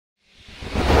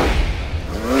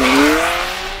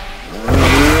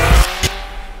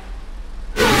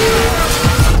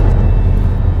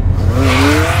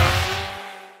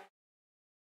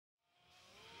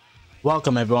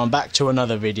Welcome everyone back to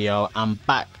another video. I'm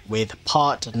back with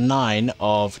part 9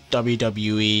 of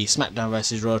WWE SmackDown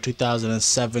vs Raw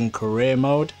 2007 career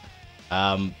mode.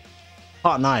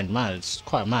 Part 9, man, it's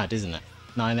quite mad, isn't it?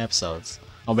 9 episodes.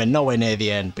 And we're nowhere near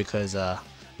the end because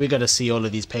we got to see all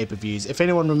of these pay-per-views. If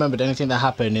anyone remembered anything that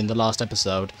happened in the last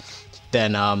episode,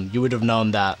 then you would have known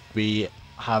that we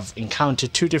have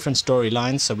encountered 2 different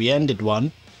storylines. So we ended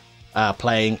one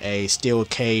playing a steel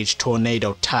cage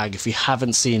tornado tag. If you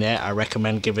haven't seen it, I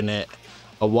recommend giving it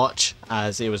a watch,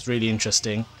 as it was really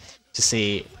interesting to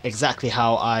see exactly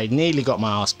how I nearly got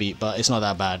my ass beat, but it's not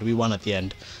that bad. We won at the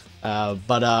end.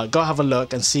 But go have a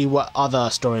look and see what other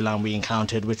storyline we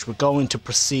encountered, which we're going to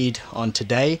proceed on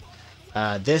today.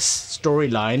 This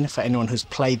storyline, for anyone who's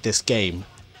played this game,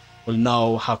 will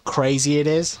know how crazy it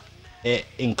is. It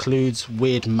includes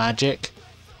weird magic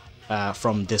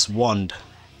from this wand.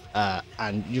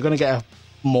 And you're gonna get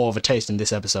more of a taste in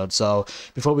this episode. So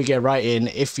before we get right in,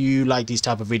 if you like these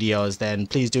type of videos, then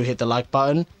please do hit the like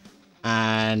button,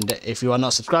 and if you are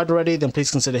not subscribed already, then please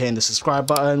consider hitting the subscribe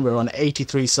button. We're on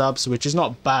 83 subs, which is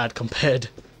not bad compared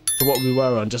to what we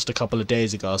were on just a couple of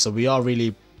days ago, so we are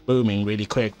really booming really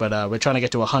quick. But we're trying to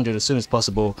get to 100 as soon as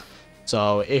possible.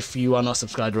 So if you are not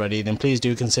subscribed already, then please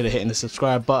do consider hitting the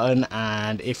subscribe button,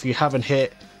 and if you haven't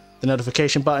hit the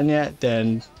notification button yet,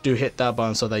 then do hit that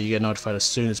button so that you get notified as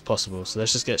soon as possible. So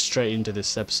let's just get straight into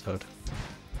this episode.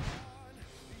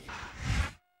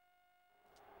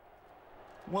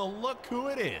 Well, look who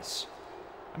it is.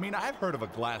 I mean, I've heard of a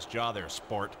glass jaw there,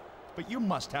 sport, but you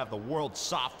must have the world's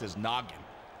softest noggin.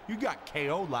 You got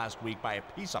KO'd last week by a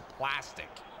piece of plastic.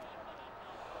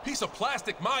 Piece of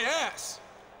plastic, my ass!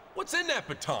 What's in that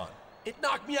baton? It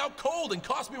knocked me out cold and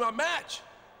cost me my match.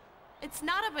 It's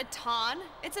not a baton,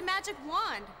 it's a magic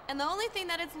wand, and the only thing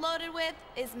that it's loaded with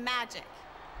is magic.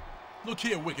 Look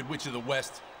here, Wicked Witch of the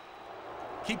West.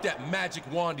 Keep that magic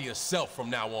wand to yourself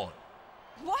from now on.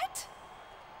 What?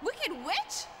 Wicked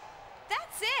Witch?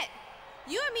 That's it!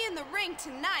 You and me in the ring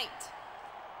tonight.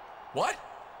 What?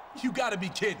 You gotta be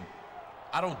kidding.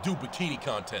 I don't do bikini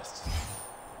contests.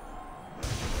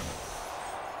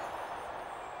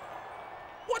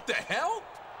 What the hell?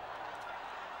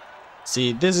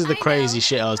 See, this is the crazy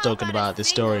shit I was talking about, this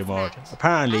story mode.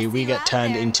 Apparently, we get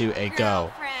turned into a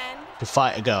girl to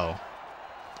fight a girl.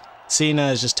 Cena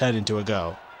has just turned into a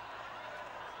girl.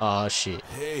 Oh shit.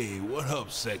 Hey, what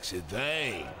up, sexy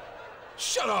thing?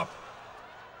 Shut up!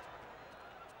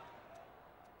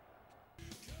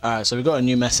 Alright, so we got a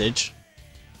new message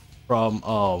from,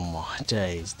 oh my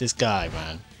days, this guy,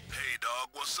 man. Hey, dog,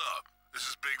 what's up? This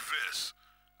is Big Vis.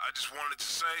 I just wanted to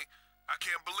say, I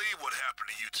can't believe what happened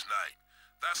to you tonight.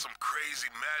 That's some crazy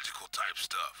magical type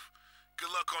stuff. Good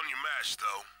luck on your match,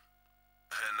 though.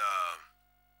 And,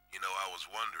 you know, I was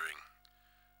wondering,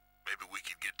 maybe we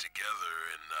could get together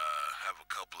and, have a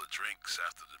couple of drinks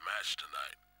after the match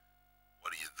tonight.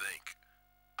 What do you think?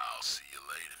 I'll see you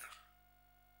later.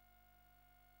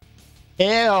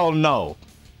 Hell no.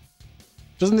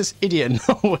 Doesn't this idiot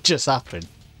know what just happened?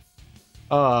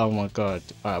 Oh my god.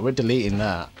 Alright, we're deleting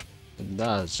that.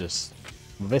 That's just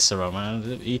visceral, man.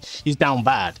 He's down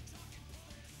bad.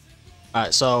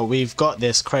 Alright, so we've got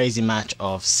this crazy match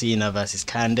of Cena versus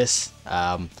Candice.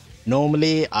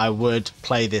 Normally I would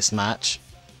play this match,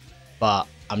 but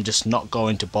I'm just not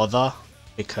going to bother,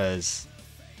 because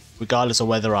regardless of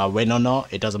whether I win or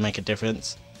not, it doesn't make a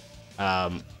difference.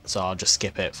 So I'll just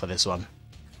skip it for this one.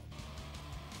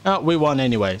 We won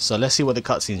anyway, so let's see what the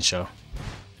cutscenes show.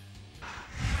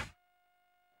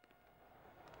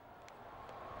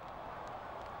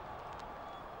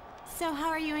 So how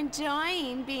are you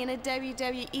enjoying being a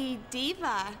WWE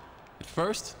diva? At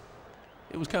first,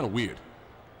 it was kind of weird.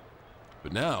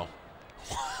 But now,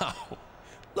 wow,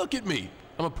 look at me.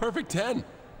 I'm a perfect 10.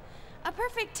 A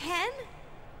perfect 10?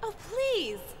 Oh,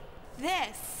 please.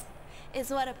 This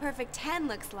is what a perfect 10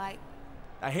 looks like.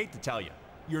 I hate to tell you,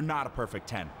 you're not a perfect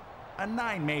 10. A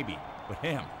 9 maybe, but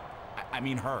him, I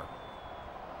mean her.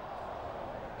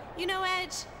 You know,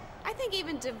 Edge, I think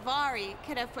even Davari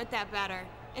could have put that better.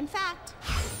 In fact,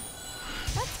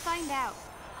 let's find out.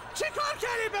 چیکار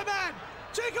کردی به من؟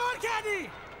 چیکار کردی؟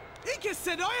 این که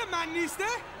صدای من نیسته؟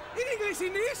 این انگلیسی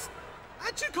نیست؟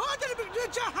 چیکار داره به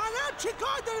جهنم؟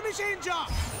 چیکار داره میشه اینجا؟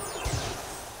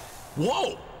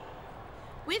 Whoa!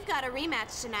 We've got a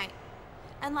rematch tonight.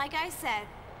 And like I said,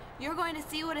 you're going to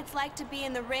see what it's like to be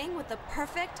in the ring with the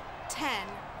perfect 10.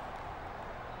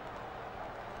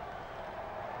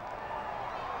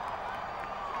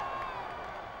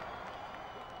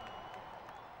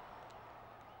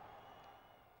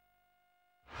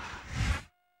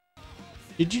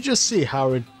 Did you just see how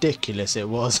ridiculous it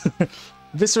was?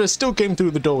 Viscera still came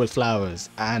through the door with flowers,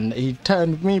 and he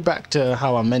turned me back to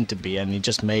how I'm meant to be, and he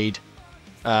just made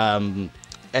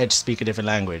Edge speak a different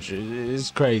language. It's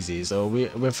crazy. So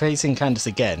we're facing Candice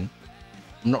again.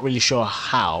 I'm not really sure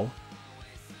how.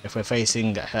 If we're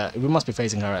facing her, we must be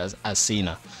facing her as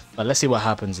Cena. But let's see what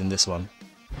happens in this one.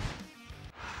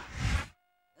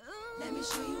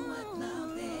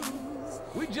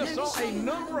 We just saw a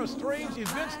number of strange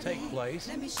events take place,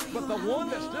 but the one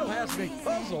that still has me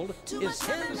puzzled is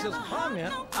Candice's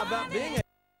comment about being a...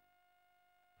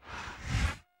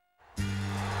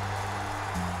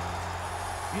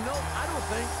 You know, I don't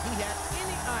think he had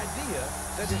any idea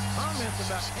that his comments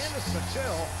about Candice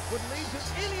Michelle would lead to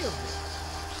any of this.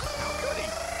 How could he?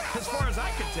 As far as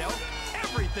I can tell,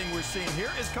 everything we're seeing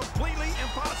here is completely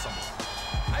impossible.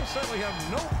 I certainly have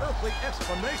no earthly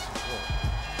explanation for it.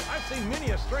 I've seen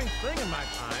many a strange thing in my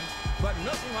time, but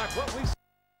nothing like what we see.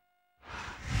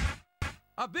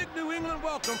 A big New England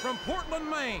welcome from Portland,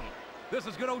 Maine. This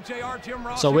is good old JR Jim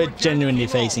Ross. So we're genuinely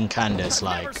facing Candice,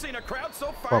 like,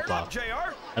 proper.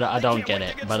 I don't get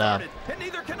it, but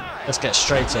let's get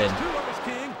straight in.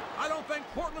 I don't think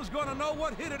Portland's gonna know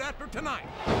what hit it after tonight.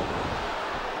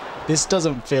 This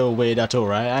doesn't feel weird at all,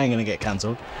 right? I ain't gonna get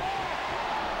cancelled.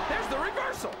 There's the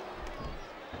reversal.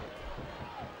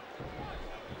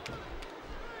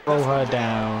 Roll her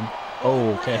down.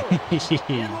 Oh, okay.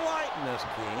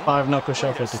 5 knuckle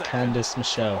shuffle to Candice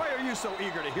Michelle. Why are you so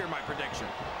eager to hear my prediction?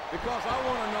 Because I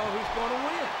want to know who's going to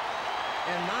win.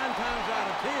 And 9 times out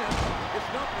of 10, it's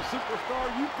not the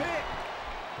superstar you pick.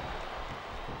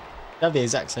 They're the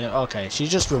exact same. Okay, she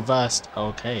just reversed.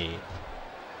 Okay.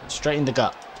 Straight in the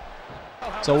gut.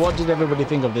 So what did everybody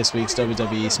think of this week's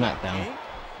WWE SmackDown?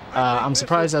 I'm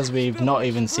surprised as we've not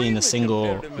even seen a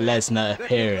single Lesnar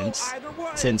appearance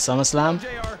since SummerSlam.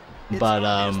 But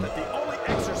I'm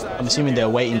assuming they're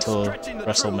waiting till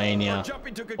WrestleMania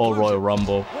or Royal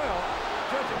Rumble.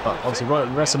 But obviously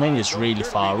WrestleMania is really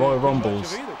far. Royal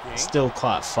Rumble's still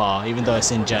quite far, even though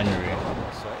it's in January.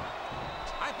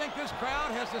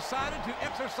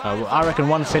 I reckon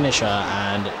one finisher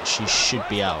and she should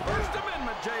be out.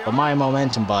 But my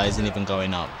momentum bar isn't even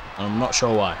going up. And I'm not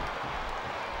sure why.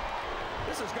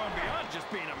 This has gone beyond just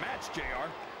being a match, JR.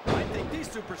 I think these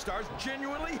superstars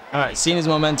genuinely... Alright, Cena's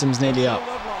momentum's nearly up.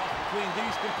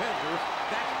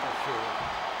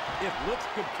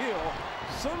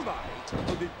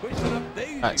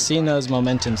 Alright, Cena's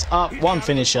momentum's up. One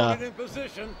finisher.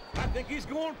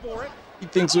 He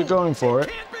thinks we're going for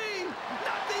it.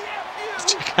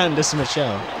 Candice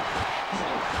Michelle.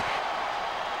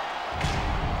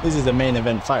 This is the main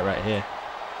event fight right here.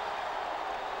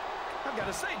 I've got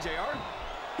to say, JR,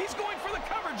 he's going for the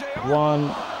cover, JR.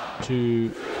 1, 2,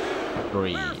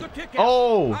 3.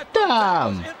 Oh,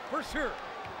 damn!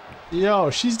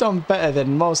 Yo, she's done better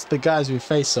than most of the guys we've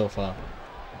faced so far.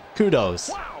 Kudos.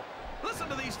 Wow! Listen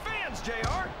to these fans,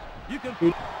 JR. You can.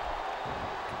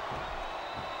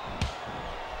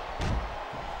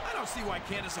 I don't see why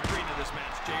Candice agreed to this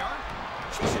match, JR.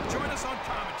 She should join us on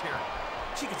commentary.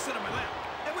 She can sit on my lap,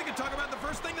 and we can talk about the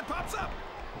first thing that pops up.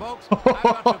 Folks, I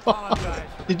got to apologize.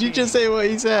 Did you just say what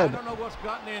he said? I don't know what's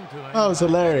gotten into him. That was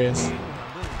hilarious.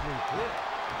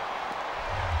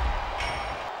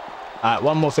 Alright,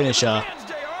 one more finisher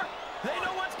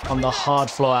on the hard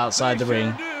floor outside the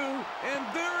ring.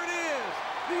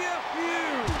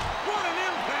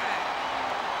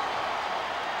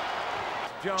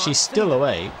 She's still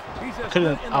awake.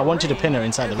 I wanted to pin her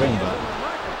inside the ring, but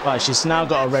right, she's now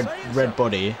got a red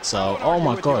body. So, oh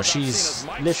my god, she's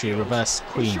literally a reverse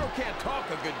queen.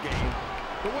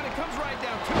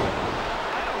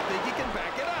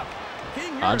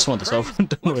 I just want this over and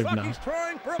done with now.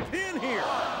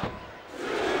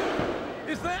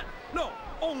 Is that? No,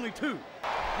 only 2.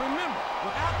 Remember,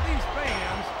 without these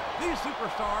fans, these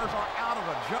superstars are out of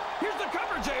a job. Here's the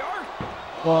cover, JR.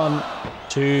 1,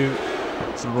 2,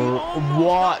 3.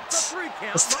 What?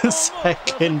 That's the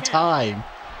second time.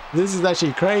 This is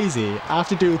actually crazy. I have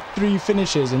to do 3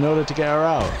 finishes in order to get her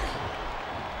out.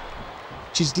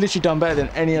 She's literally done better than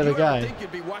any other guy. I think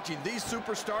you'd be watching these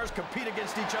superstars compete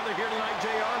against each other here tonight, JR.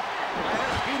 I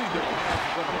asked you to do it.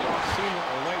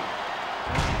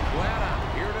 Glad I'm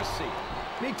here to see it.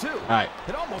 Me too. Alright.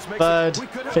 It almost makes Third it,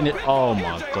 finish. Oh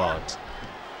my god.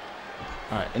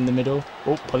 Alright, in the middle.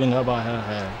 Oh, pulling her by her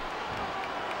hair.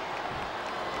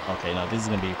 Okay, now this is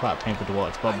going to be quite painful to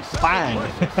watch, but bang!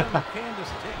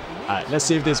 Alright, let's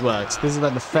see if this works. This is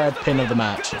like the 3rd pin of the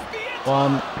match.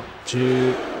 1,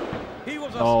 2.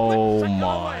 Oh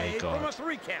my god.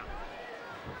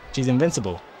 She's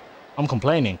invincible. I'm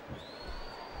complaining.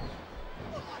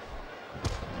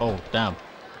 Oh, damn.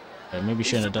 Okay, maybe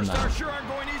shouldn't have done that. Sure aren't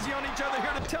going easy on each other here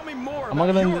Tell me more Am I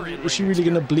about your gonna? in-ring Is she really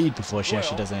gonna experience. bleed before she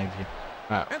actually does anything?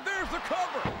 Right. And there's the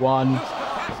cover. 1,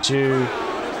 2.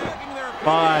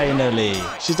 Finally,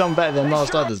 she's done better than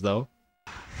most others though.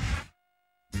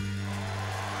 I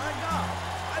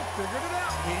figured it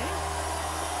out, King.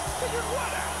 Figured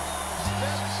what out?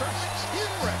 That's perfect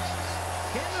in wrestling.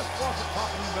 Candace wasn't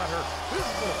talking about her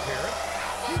physical appearance.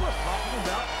 She was talking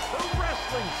about her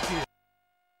wrestling skills.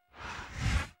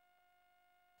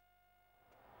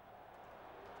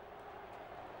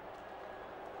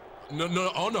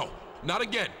 No, oh no, not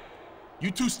again.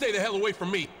 You two stay the hell away from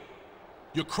me.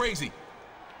 You're crazy.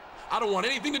 I don't want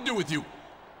anything to do with you.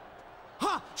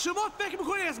 ها شما فکر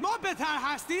میکنی از ما بهتر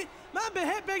هستی؟ من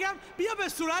بهت بگم بیا به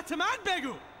صورت من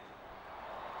بگو.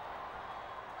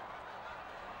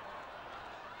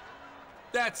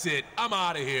 That's it. I'm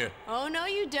out of here. Oh, no,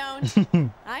 you don't.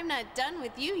 I'm not done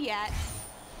with you yet.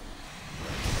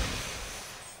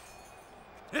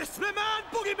 اسم من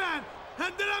بوگیمن.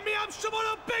 دارم میام شما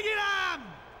رو بگیرم.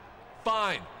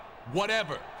 Fine.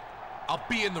 Whatever. I'll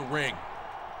be in the ring.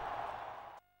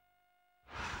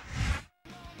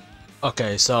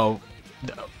 Okay, so,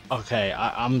 okay,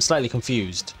 I'm slightly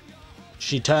confused.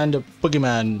 She turned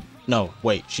Boogeyman, no,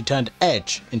 wait, she turned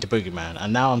Edge into Boogeyman,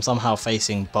 and now I'm somehow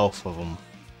facing both of them.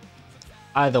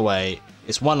 Either way,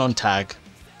 it's one on tag,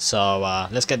 so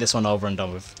let's get this one over and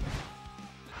done with.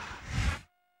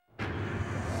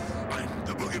 I'm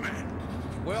the Boogeyman.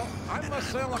 Well, I must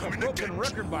sound like a broken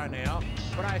record by now,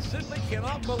 but I simply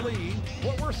cannot believe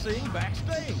what we're seeing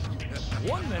backstage.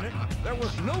 1 minute, there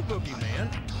was no Boogeyman,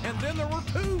 and then there were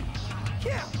 2.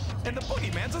 Yeah, and the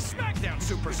Boogeyman's a SmackDown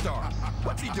superstar.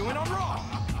 What's he doing on Raw?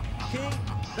 King,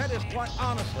 that is quite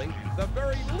honestly the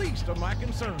very least of my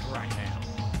concerns right now.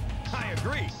 I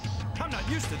agree. I'm not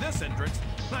used to this entrance,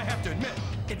 and I have to admit,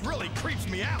 it really creeps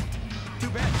me out.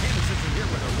 Too bad Candace isn't here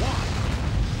with her wand.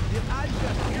 Did I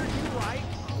just hear you right?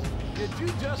 Did you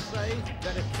just say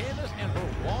that if Candace and her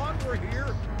wand were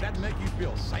here, that'd make you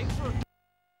feel safer?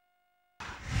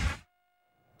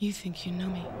 You think you know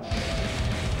me?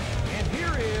 And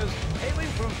here is,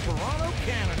 hailing from Toronto,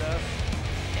 Canada,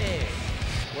 Edge.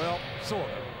 Well, sort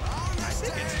of. I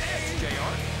think it's Edge,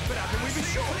 JR, but how can we be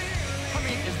sure? I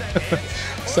mean, is that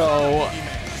Edge? So,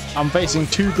 I'm facing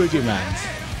 2 Boogeymans.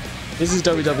 This is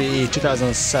WWE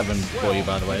 2007 for you,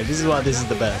 by the way. This is why this is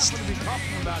the best. To be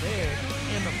talking about Edge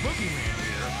and the Boogeyman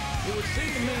here, it would seem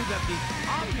to me that the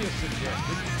obvious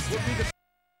suggestion would be the...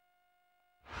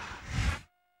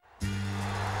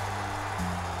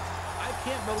 I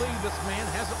can't believe this man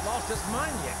hasn't lost his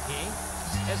mind yet, King.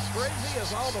 As crazy as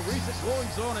all the recent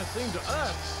goings-on have seemed to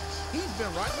us, he's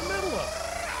been right in the middle of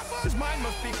it. His mind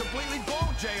must be completely blown,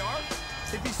 JR.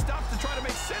 If he stops to try to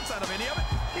make sense out of any of it,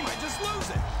 he might just lose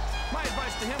it. My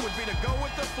advice to him would be to go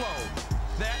with the flow.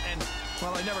 That and,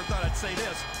 well, I never thought I'd say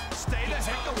this, stay the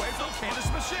heck away from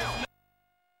Candace Michelle.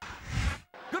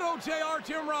 Good old JR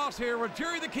Tim Ross here with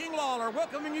Jerry the King Lawler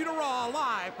welcoming you to Raw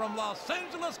live from Los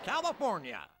Angeles,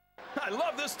 California. I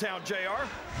love this town, JR,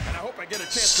 and I hope I get a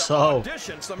chance to So,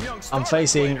 audition some young I'm stars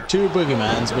facing later. 2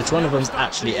 Boogeymans, which one of them's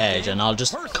actually Edge, and I'll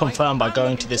just confirm by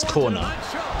going to this corner.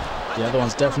 The other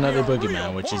one's definitely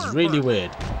Boogeyman, which is really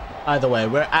weird. Either way,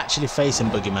 we're actually facing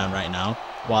Boogeyman right now,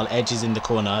 while Edge is in the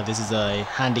corner. This is a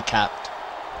handicapped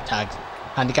tag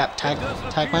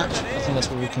match. I think that's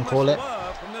what we can call it.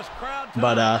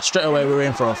 But straight away we're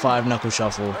in for a 5-knuckle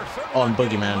shuffle on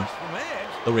Boogeyman,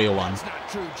 the real one. That's not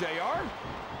true, JR.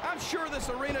 I'm sure this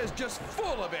arena is just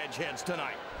full of edgeheads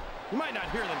tonight. You might not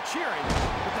hear them cheering,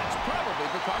 but that's probably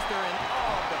because they're in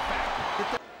awe of the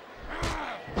fact that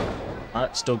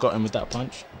Alright, still got him with that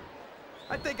punch.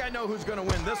 I think I know who's going to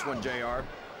win this one, JR.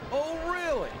 Oh,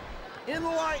 really?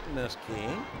 Enlighten us,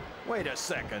 King. Wait a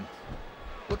second.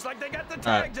 Looks like they got the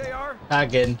tag, JR.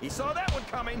 Tag in. He saw that one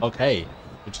coming. Okay,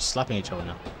 we're just slapping each other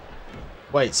now.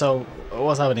 Wait, so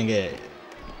what's happening here?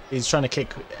 He's trying to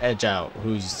kick Edge out,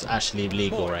 who's actually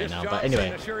legal right now. But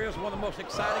anyway,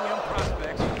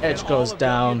 Edge goes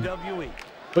down.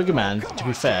 Boogeyman, to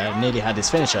be fair, nearly had his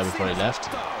finisher before he left.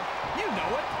 You know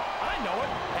it, I know it,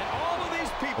 and all of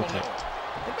these people know it.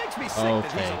 It makes me sick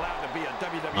that he's allowed to be a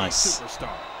WWE Nice.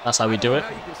 superstar. That's how we do it. How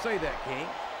you can say that, King?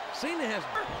 Cena has...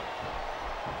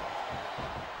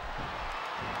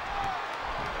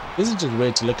 This is just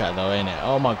weird to look at though, ain't it?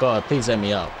 Oh my god, please let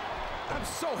me up. I'm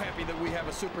so happy that we have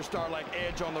a superstar like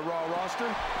Edge on the Raw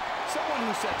roster. Someone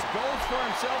who sets goals for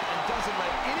himself and doesn't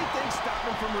let anything stop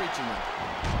him from reaching them.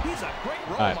 He's a great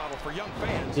role model for young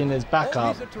fans. In his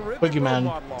backup,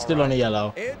 Boogeyman still on a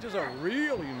yellow. Edge is a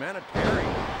real humanitarian.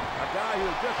 A guy who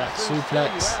just That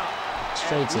suplex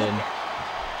straight in.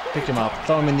 Pick him up,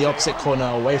 throw him in the opposite corner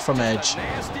away from Edge.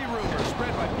 Nasty rumor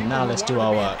spread by And now let's do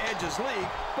our work.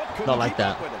 Not like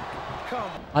that.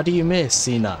 How do you miss,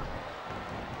 Cena?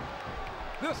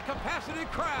 This capacity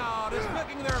crowd is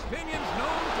making their opinions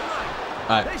known tonight.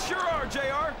 Alright. They sure are,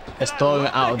 JR. Let's throw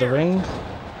him out of the ring.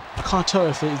 I can't tell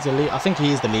if he's the I think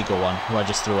he is the legal one who I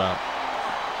just threw out.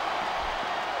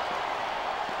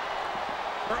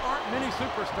 There aren't many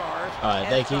superstars. Alright,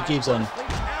 there he keeps on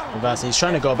reversing. He's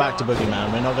trying to go back to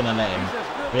Boogeyman. We're not going to let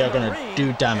him. We are going to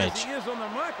do damage.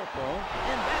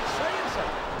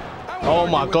 Oh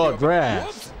my god,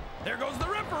 ref. There goes the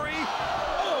referee.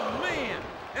 Oh man.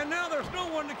 And now there's no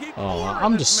one to keep Oh, order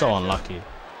I'm in just this so matchup. unlucky.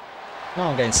 Now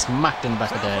I'm getting smacked in the back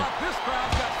of the Sounds head. like this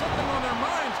crowd's got something on their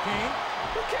minds, King.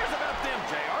 Who cares about them,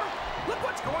 JR? Look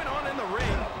what's going on in the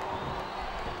ring.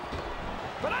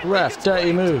 But I think Ref, it's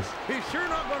dirty great. move. He's sure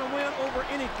not going to win over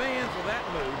any fans with that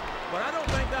move, but I don't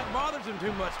think that bothers him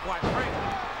too much, quite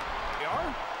frankly. JR?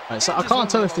 Right, so I can't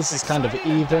tell if this is kind of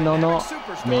even or not.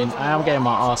 I mean, I am getting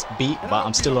my ass beat, but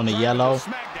I'm still on a yellow.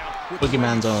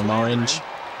 Boogeyman's on an orange.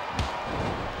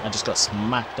 I just got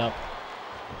smacked up.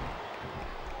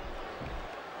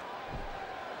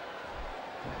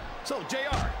 So,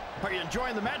 JR, are you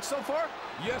enjoying the match so far?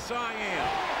 Yes, I am.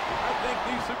 I think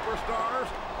these superstars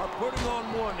are putting on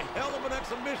one hell of an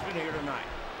exhibition here tonight.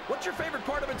 What's your favorite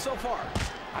part of it so far?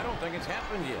 I don't think it's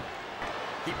happened yet.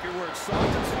 Keep your words soft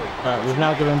and sweet. Alright, we've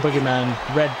now given Boogeyman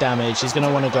red damage. He's going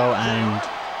to want to go and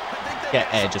get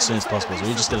Edge as soon as possible, so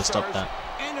we just got to stop that.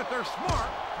 And if they're smart,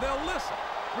 they'll listen.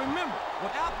 Remember,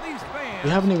 without these fans, We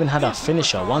haven't even had our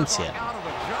finisher once yet.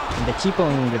 And they keep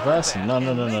on reversing. No,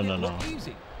 no, no, no, no, no.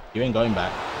 You ain't going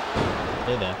back.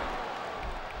 Stay there.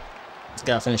 Let's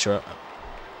get our finisher up.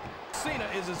 Cena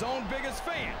is his own biggest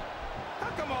fan. How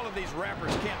come all of these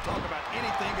rappers can't talk about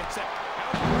anything except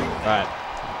how great they Alright.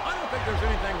 I don't think there's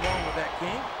anything wrong with that,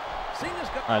 King. Cena's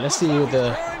got Alright, let's see who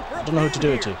the... I don't know who to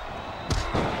do it to.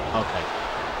 Okay.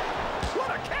 What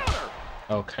a counter!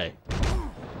 Okay.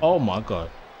 Oh my god.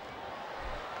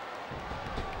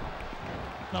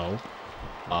 No.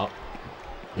 Up.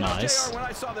 Nice. JR, when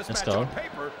I saw this Let's match go. on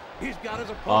paper, He's got his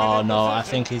opponent Oh in no, I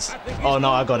position. think he's... I think Oh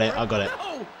no, I moving got it. right. I got it.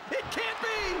 no, it can't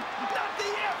be! Not the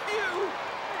FU!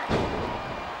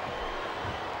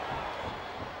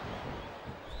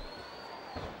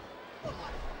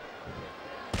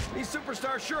 These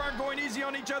superstars sure aren't going easy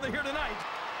on each other here tonight.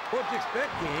 What do you expect,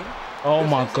 King? Oh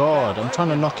This my isn't god, bad I'm trying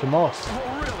to knock him off.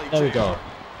 Oh, really, There we JR? go.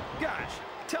 Gosh,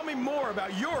 tell me more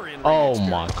about your in-ring Oh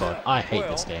experience. my god, I hate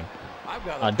this game. I've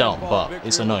got a I don't, pinfall but victory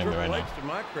it's over annoying me Triple right H now. To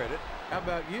my credit, how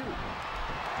about you?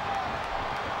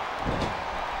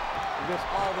 Just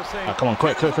all the same. Alright, come on,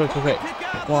 quick, quick, quick, quick,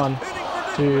 quick. 1,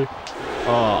 2.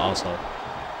 Oh, also.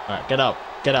 Alright, get up,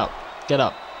 get up, get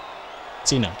up.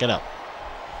 Cena, get up.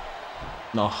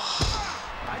 No.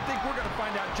 I think we're going to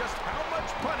find out just how much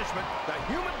punishment the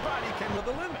human body can with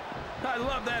the limit. I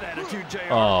love that attitude, JR.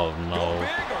 Oh Go no.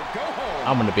 big or go home.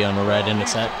 I'm gonna be on the red in a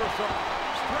sec.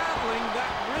 Straddling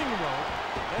that ring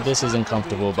rope. This is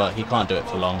uncomfortable, but he can't do it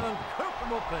for long.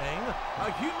 Uncomfortable thing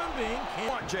a human being can't.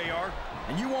 Want, JR,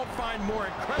 and you won't find more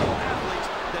incredible athletes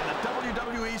than the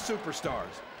WWE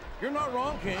superstars. You're not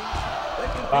wrong, King. They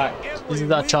can Alright, beat every this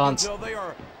is our week chance. until they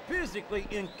are physically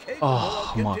incapable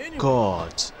Oh of my continuing.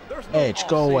 god. There's no Edge,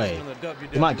 go off-season away. in the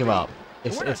WWE. He might give up.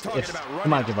 If We're not talking about he running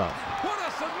might out. give up. What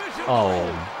a submission Oh,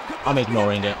 hold. Could I'm this be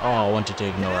ignoring a it. Oh, I wanted to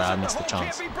ignore it. I Listen, missed the hold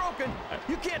chance. can't be broken.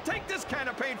 You can't take this kind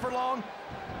of pain for long.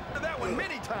 That one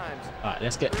many times. Alright,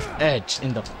 let's get Edge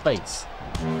in the face.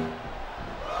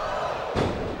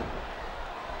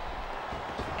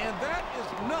 And that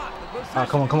is not the position. Ah,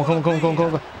 come on, come on, come on, come on, come on,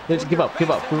 come on. Let's give up, give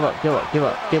up, give up, give up, give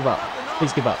up, give up.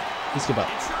 Please give up. Please give up.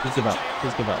 Please give up.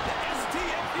 Please give up.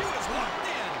 STFU is locked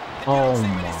in. Oh See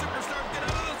many my. superstars get out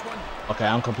of this one. Okay,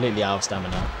 I'm completely out of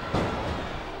stamina.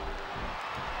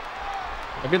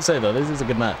 I could say though, this is a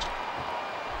good match.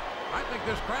 I think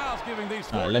this crowd's giving these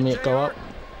Alright, four let me to go JR. up.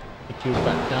 Pick you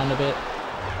back down a bit.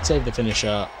 Save the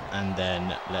finisher, and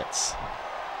then let's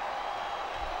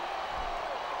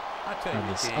I tell have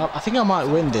you, this King, up. I think I might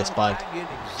win this by sometimes I get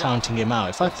exhausted. counting him out.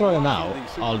 If I throw him out,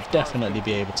 I'll definitely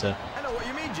be able to. I know what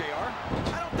you mean, JR.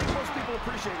 I don't think most people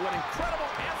appreciate what incredible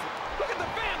athletes. Look at the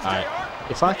fans, Alright,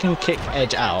 JR. if I can kick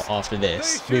Edge out after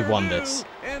this, They we've sure won do. this.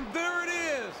 And there it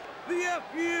is, the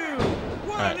FU.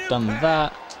 What an Alright, done impact.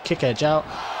 that. Kick Edge out.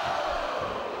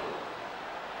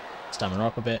 Stamina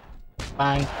up a bit.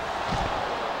 Bang.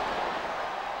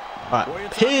 Boy, Alright,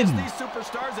 it's pin! obvious these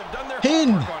superstars have done their Pin!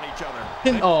 homework on each other.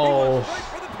 Pin! He Oh. went straight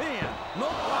for the pin. No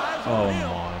flies on Oh him.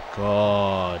 my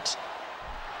god.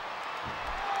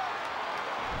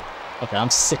 Okay, I'm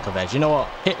sick of Edge. You know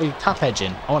what? Tap Edge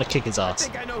in. I want to kick his I ass.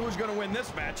 think I know who's going to win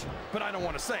this match, but I don't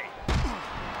want to say.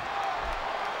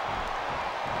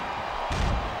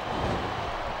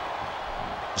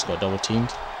 Just got double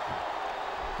teamed.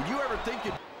 Did you ever think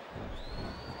you'd...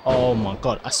 Oh my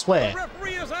god, I swear.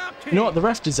 You know what? The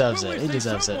ref deserves it. He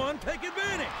deserves it. I'd be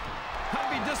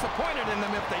disappointed in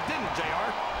them if they didn't,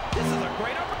 JR. This is a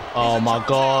great opportunity. Oh my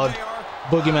god.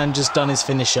 Boogeyman just done his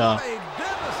finisher.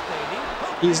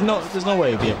 He's not, there's no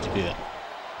way he'll be able to do that.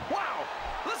 Wow.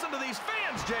 Listen to these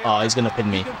fans, JR. Oh, he's gonna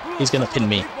pin me. He's gonna pin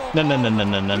me. No, no, no, no,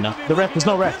 no, no, no. The ref, there's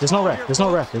no ref. There's no ref. There's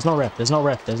no ref. There's no ref. There's no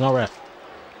ref. There's no ref.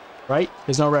 Right?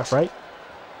 There's no ref, right?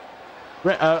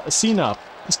 Cena,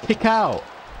 just kick out.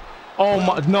 Oh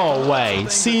my, no way.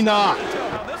 Cena.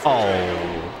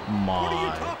 Oh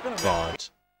my god.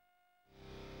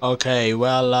 Okay,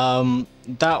 well,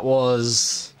 that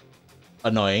was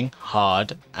annoying,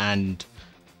 hard, and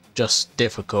just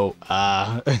difficult.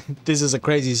 This is a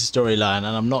crazy storyline,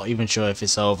 and I'm not even sure if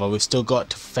it's over. We've still got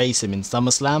to face him in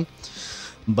SummerSlam.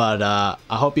 But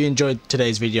I hope you enjoyed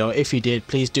today's video. If you did,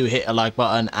 please do hit a like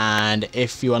button, and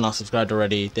if you are not subscribed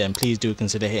already, then please do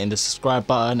consider hitting the subscribe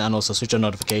button and also switch on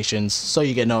notifications so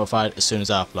you get notified as soon as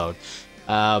I upload.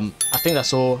 I think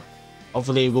that's all.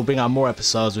 Hopefully we'll bring out more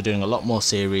episodes. We're doing a lot more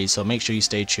series, so make sure you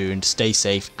stay tuned, stay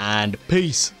safe, and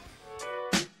peace.